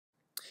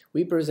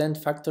we present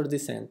factor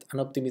descent, an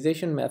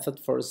optimization method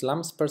for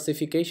SLAM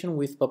sparsification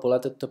with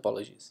populated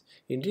topologies.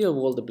 In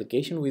real-world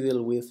application, we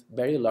deal with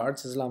very large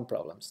SLAM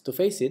problems. To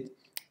face it,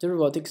 the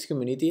robotics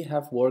community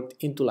have worked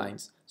in two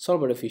lines: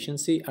 solver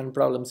efficiency and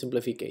problem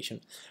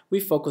simplification. We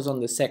focus on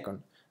the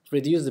second,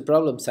 reduce the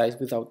problem size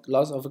without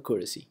loss of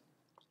accuracy.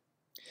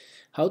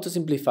 How to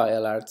simplify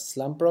a large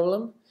SLAM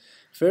problem?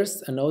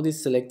 First, a node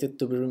is selected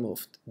to be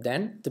removed.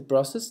 Then, the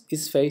process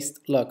is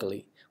faced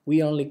locally.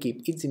 We only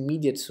keep its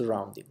immediate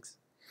surroundings.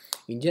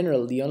 In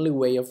general, the only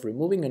way of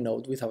removing a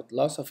node without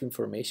loss of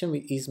information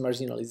is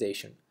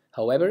marginalization.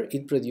 However,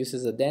 it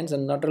produces a dense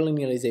and not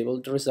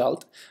linearizable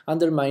result,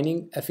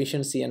 undermining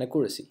efficiency and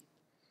accuracy.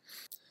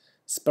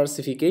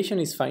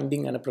 Sparsification is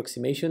finding an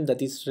approximation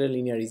that is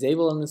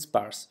relinearizable and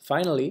sparse.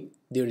 Finally,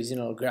 the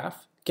original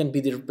graph can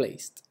be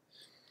replaced.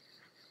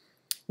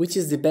 Which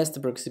is the best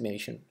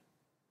approximation?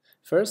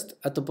 First,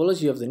 a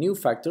topology of the new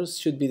factors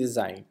should be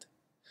designed.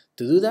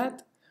 To do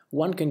that,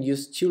 one can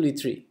use Tully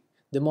tree,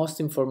 the most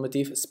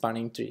informative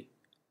spanning tree.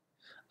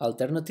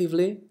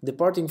 Alternatively,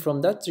 departing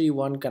from that tree,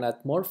 one can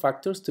add more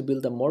factors to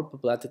build a more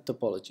populated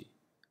topology.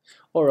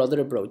 Or other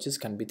approaches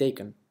can be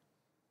taken.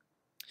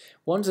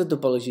 Once the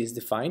topology is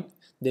defined,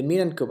 the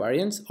mean and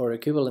covariance, or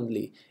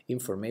equivalently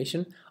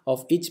information,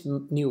 of each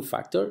new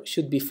factor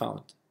should be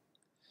found.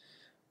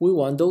 We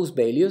want those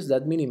values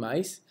that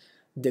minimize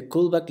the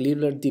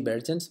Kullback-Leibler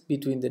divergence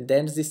between the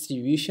dense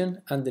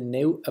distribution and the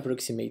new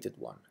approximated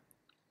one.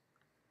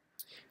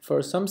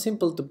 For some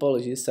simple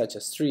topologies such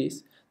as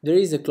trees, there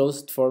is a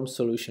closed-form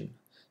solution,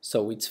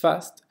 so it's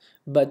fast,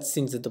 but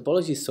since the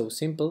topology is so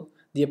simple,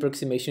 the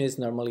approximation is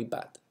normally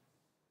bad.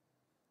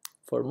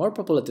 For more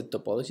populated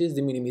topologies,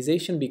 the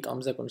minimization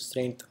becomes a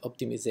constraint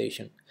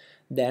optimization.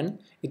 Then,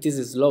 it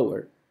is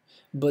slower,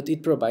 but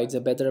it provides a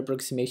better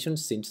approximation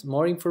since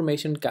more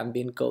information can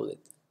be encoded.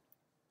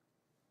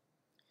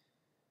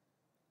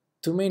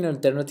 Two main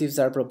alternatives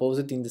are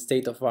proposed in the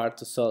state of art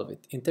to solve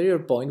it: interior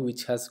point,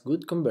 which has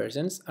good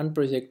convergence, and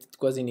projected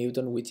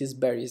quasi-Newton, which is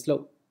very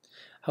slow.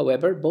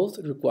 However, both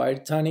require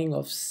tuning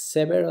of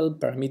several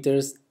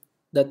parameters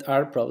that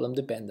are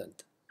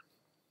problem-dependent.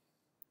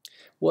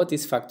 What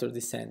is factor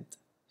descent?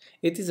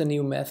 It is a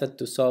new method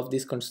to solve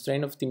this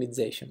constraint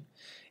optimization.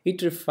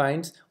 It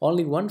refines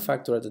only one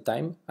factor at a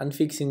time and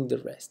fixing the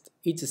rest.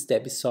 Each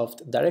step is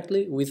solved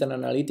directly with an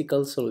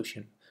analytical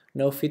solution.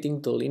 No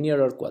fitting to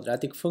linear or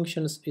quadratic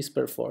functions is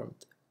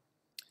performed.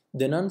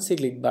 The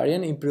non-cyclic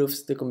variant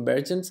improves the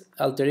convergence,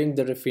 altering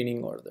the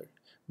refining order.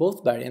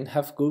 Both variants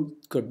have good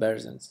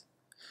convergence,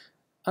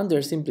 and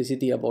their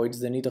simplicity avoids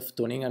the need of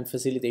tuning and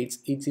facilitates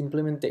its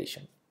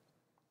implementation.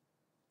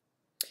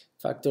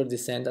 Factor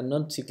descent and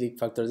non-cyclic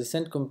factor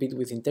descent compete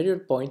with interior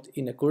point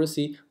in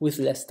accuracy with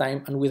less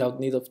time and without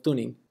need of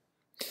tuning.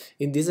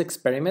 In this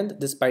experiment,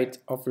 despite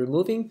of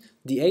removing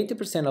the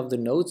 80% of the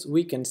nodes,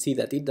 we can see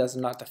that it does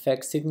not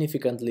affect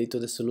significantly to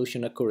the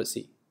solution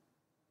accuracy.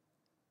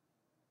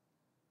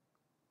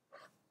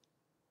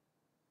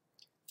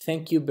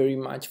 Thank you very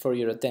much for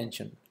your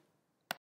attention.